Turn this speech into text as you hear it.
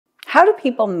How do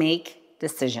people make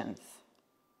decisions?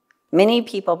 Many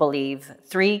people believe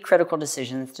 3 critical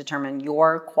decisions determine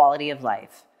your quality of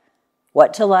life: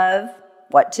 what to love,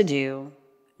 what to do,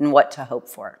 and what to hope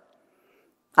for.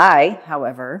 I,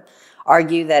 however,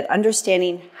 argue that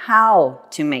understanding how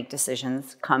to make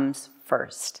decisions comes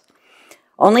first.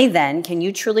 Only then can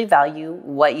you truly value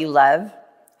what you love,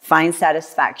 find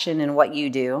satisfaction in what you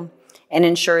do, and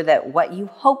ensure that what you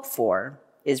hope for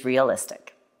is realistic.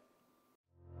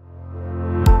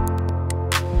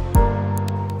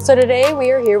 So today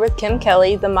we are here with Kim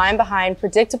Kelley, the mind behind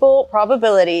Predictable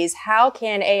Probabilities. How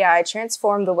can AI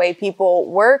transform the way people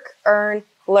work, earn,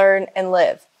 learn, and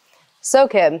live? So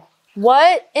Kim,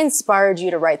 what inspired you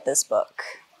to write this book?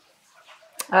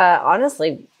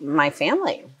 Honestly, my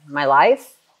family, my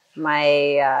life,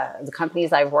 the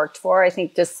companies I've worked for. I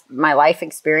think just my life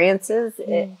experiences.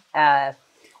 My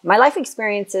life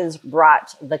experiences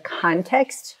brought the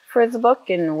context for the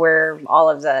book and where all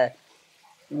of the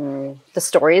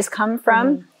stories come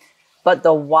from. But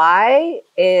the why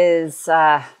is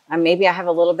maybe I have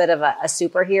a little bit of a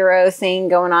superhero thing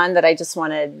going on that I just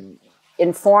want to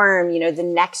inform, the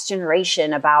next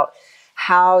generation about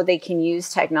how they can use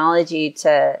technology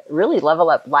to really level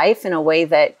up life in a way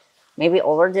that maybe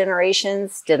older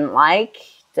generations didn't like.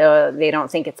 They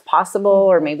don't think it's possible,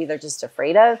 or maybe they're just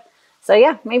afraid of. So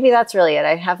yeah, maybe that's really it.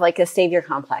 I have like a savior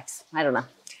complex. I don't know.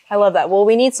 I love that. Well,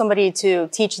 we need somebody to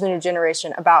teach the new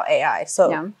generation about AI.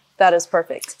 So that is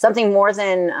perfect. Something more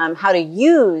than how to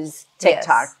use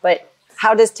TikTok, but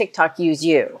how does TikTok use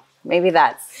you? Maybe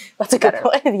that's a good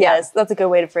point. Yes, that's a good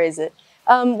way to phrase it.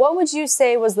 What would you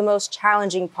say was the most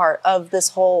challenging part of this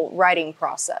whole writing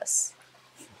process?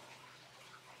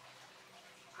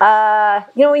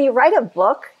 When you write a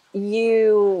book, at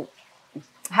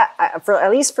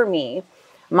least for me,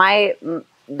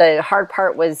 the hard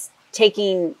part was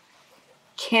taking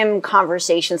Kim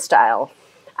conversation style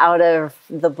out of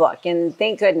the book. And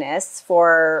thank goodness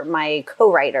for my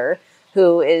co-writer,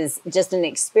 who is just an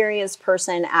experienced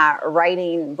person at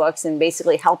writing books and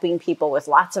basically helping people with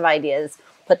lots of ideas,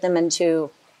 put them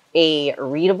into a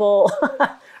readable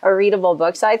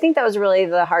book. So I think that was really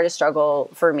the hardest struggle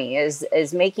for me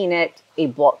is making it a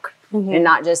book and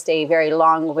not just a very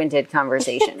long-winded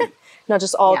conversation. Not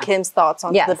just all Kim's thoughts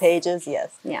onto the pages. Yes.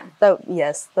 Yeah. That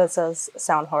does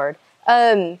sound hard.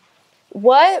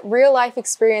 What real life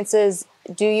experiences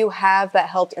do you have that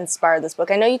helped inspire this book?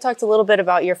 I know you talked a little bit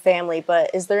about your family, but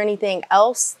is there anything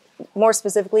else, more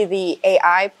specifically the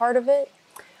AI part of it?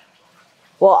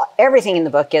 Well, everything in the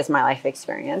book is my life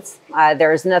experience.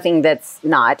 There is nothing that's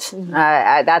not.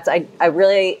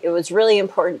 It was really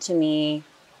important to me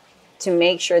to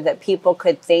make sure that people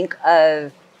could think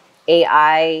of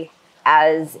AI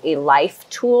as a life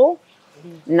tool,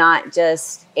 not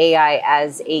just AI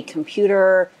as a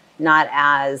computer, not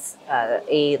as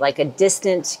a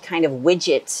distant kind of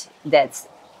widget that's,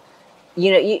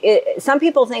 some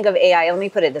people think of AI, let me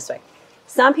put it this way.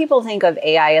 Some people think of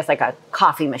AI as like a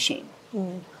coffee machine.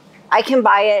 I can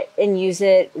buy it and use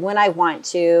it when I want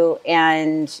to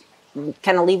and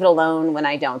kind of leave it alone when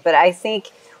I don't. But I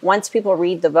think once people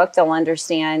read the book, they'll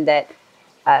understand that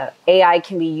AI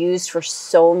can be used for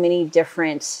so many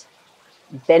different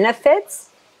benefits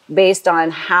based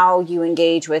on how you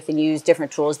engage with and use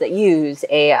different tools that use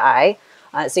AI.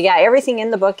 Everything in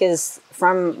the book is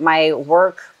from my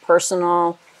work,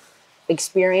 personal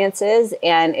experiences,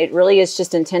 and it really is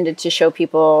just intended to show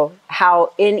people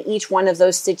how in each one of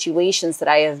those situations that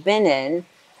I have been in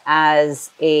as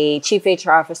a chief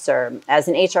HR officer, as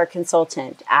an HR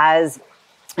consultant, as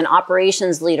an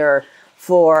operations leader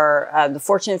for the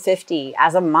Fortune 50,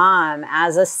 as a mom,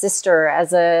 as a sister,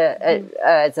 as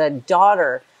a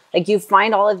daughter. Like, you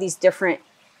find all of these different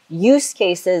use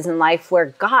cases in life where,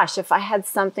 gosh, if I had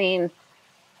something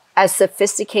as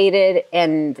sophisticated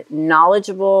and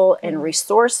knowledgeable and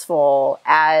resourceful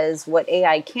as what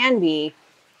AI can be,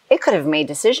 it could have made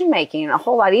decision-making a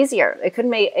whole lot easier.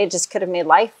 It just could have made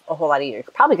life a whole lot easier.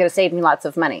 It probably could have saved me lots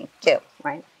of money too,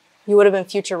 right? You would have been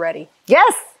future ready.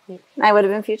 Yes, I would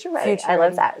have been future ready. I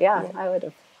love that. Yeah, I would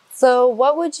have. So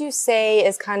what would you say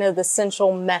is kind of the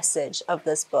central message of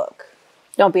this book?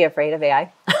 Don't be afraid of AI.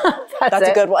 That's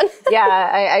a good one.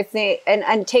 I think,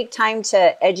 and take time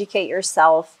to educate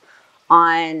yourself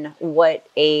on what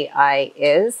AI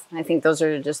is. I think those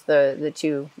are just the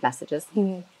two messages.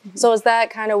 So is that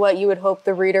kind of what you would hope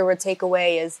the reader would take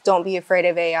away, is don't be afraid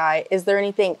of AI? Is there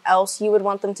anything else you would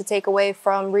want them to take away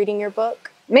from reading your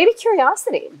book? Maybe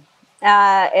curiosity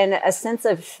and a sense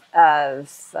of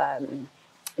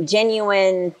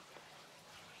genuine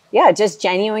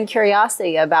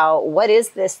curiosity about what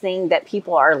is this thing that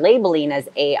people are labeling as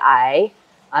AI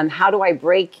How do I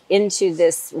break into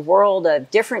this world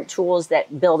of different tools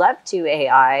that build up to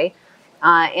AI?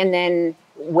 And then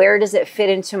where does it fit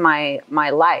into my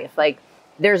life? Like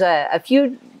there's a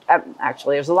few,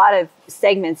 actually, there's a lot of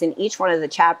segments in each one of the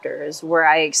chapters where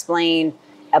I explain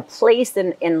a place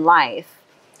in life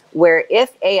where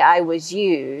if AI was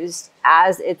used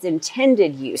as its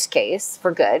intended use case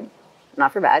for good,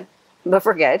 not for bad, but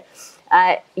for good,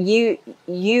 you,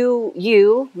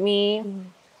 me,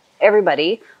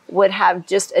 everybody would have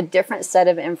just a different set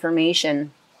of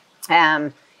information.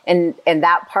 And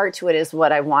that part to it is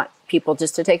what I want people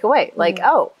just to take away. Like,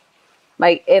 oh,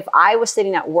 like if I was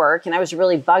sitting at work and I was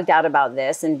really bugged out about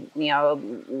this, and from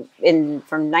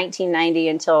 1990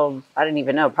 until I don't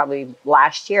even know, probably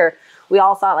last year, we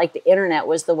all thought like the internet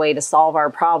was the way to solve our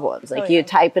problems. Like you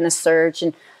type in a search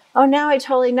and now I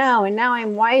totally know, and now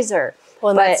I'm wiser. Well,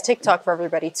 and that's TikTok for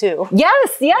everybody too.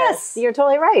 Yes, you're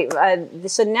totally right.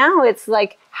 So now it's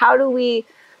like, how do we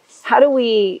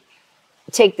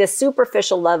take this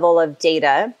superficial level of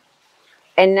data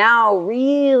and now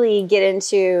really get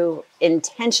into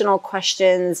intentional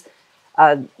questions,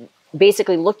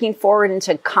 basically looking forward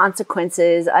into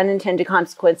consequences, unintended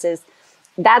consequences.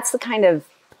 That's the kind of,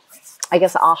 I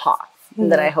guess, aha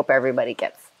that I hope everybody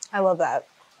gets. I love that.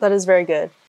 That is very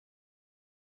good.